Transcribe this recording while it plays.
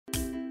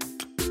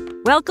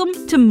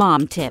Welcome to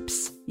Mom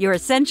Tips, your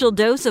essential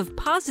dose of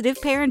positive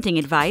parenting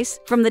advice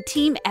from the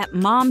team at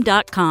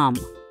Mom.com.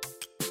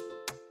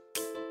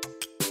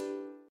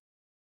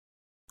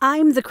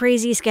 I'm the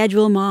crazy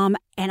schedule mom,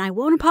 and I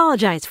won't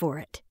apologize for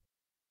it.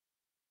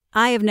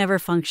 I have never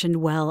functioned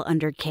well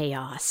under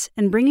chaos,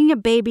 and bringing a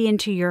baby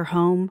into your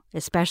home,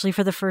 especially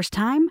for the first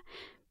time,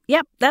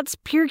 yep, that's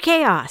pure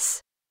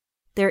chaos.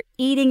 They're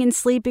eating and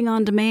sleeping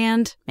on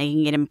demand,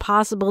 making it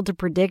impossible to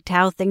predict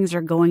how things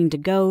are going to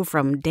go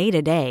from day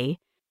to day,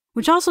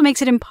 which also makes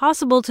it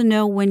impossible to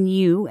know when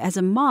you, as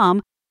a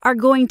mom, are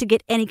going to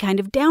get any kind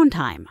of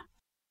downtime.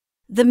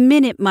 The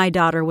minute my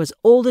daughter was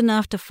old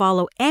enough to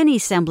follow any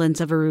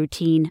semblance of a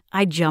routine,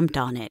 I jumped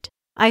on it.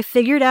 I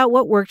figured out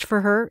what worked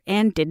for her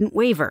and didn't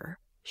waver.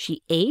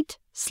 She ate,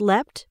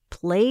 slept,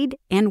 played,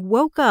 and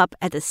woke up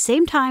at the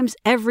same times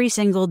every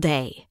single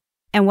day.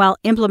 And while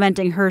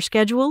implementing her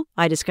schedule,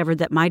 I discovered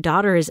that my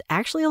daughter is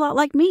actually a lot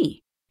like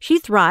me. She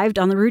thrived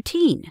on the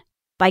routine.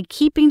 By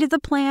keeping to the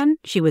plan,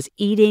 she was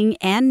eating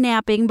and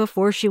napping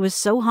before she was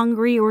so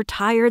hungry or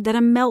tired that a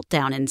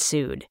meltdown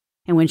ensued.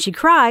 And when she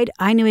cried,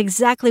 I knew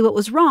exactly what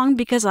was wrong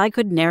because I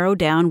could narrow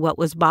down what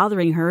was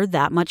bothering her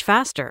that much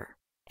faster.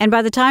 And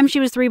by the time she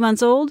was 3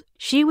 months old,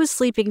 she was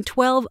sleeping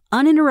 12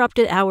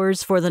 uninterrupted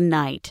hours for the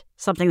night,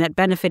 something that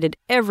benefited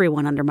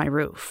everyone under my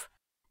roof.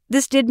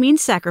 This did mean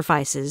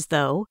sacrifices,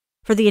 though.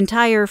 For the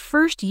entire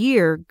first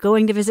year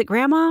going to visit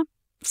Grandma,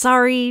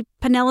 sorry,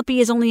 Penelope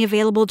is only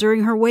available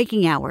during her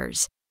waking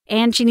hours,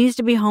 and she needs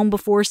to be home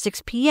before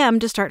 6 p.m.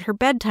 to start her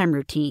bedtime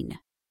routine.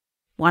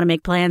 Want to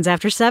make plans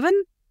after 7?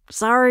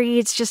 Sorry,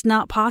 it's just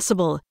not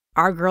possible.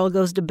 Our girl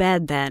goes to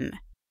bed then.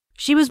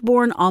 She was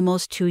born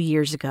almost 2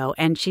 years ago,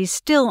 and she's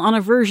still on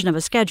a version of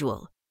a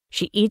schedule.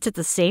 She eats at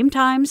the same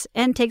times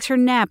and takes her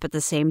nap at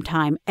the same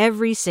time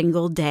every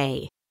single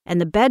day, and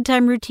the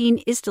bedtime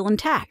routine is still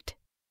intact.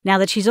 Now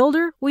that she's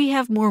older, we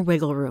have more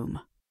wiggle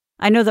room.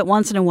 I know that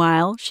once in a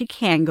while, she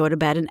can go to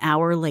bed an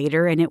hour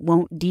later and it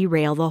won't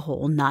derail the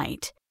whole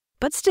night.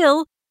 But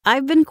still,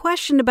 I've been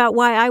questioned about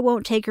why I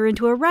won't take her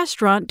into a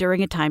restaurant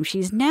during a time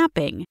she's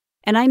napping.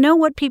 And I know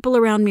what people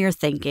around me are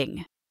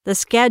thinking. The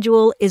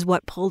schedule is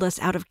what pulled us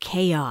out of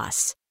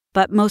chaos.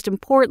 But most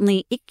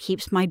importantly, it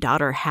keeps my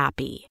daughter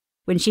happy.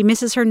 When she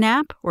misses her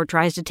nap or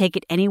tries to take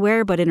it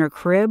anywhere but in her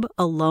crib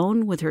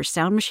alone with her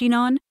sound machine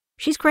on,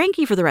 she's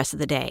cranky for the rest of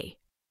the day.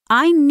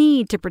 I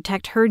need to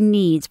protect her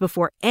needs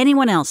before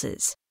anyone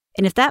else's.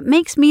 And if that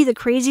makes me the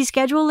crazy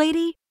schedule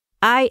lady,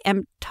 I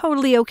am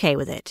totally okay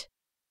with it.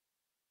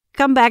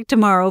 Come back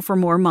tomorrow for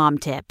more mom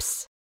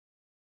tips.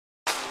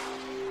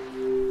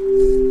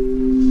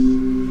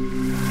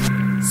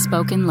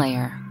 Spoken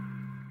Layer.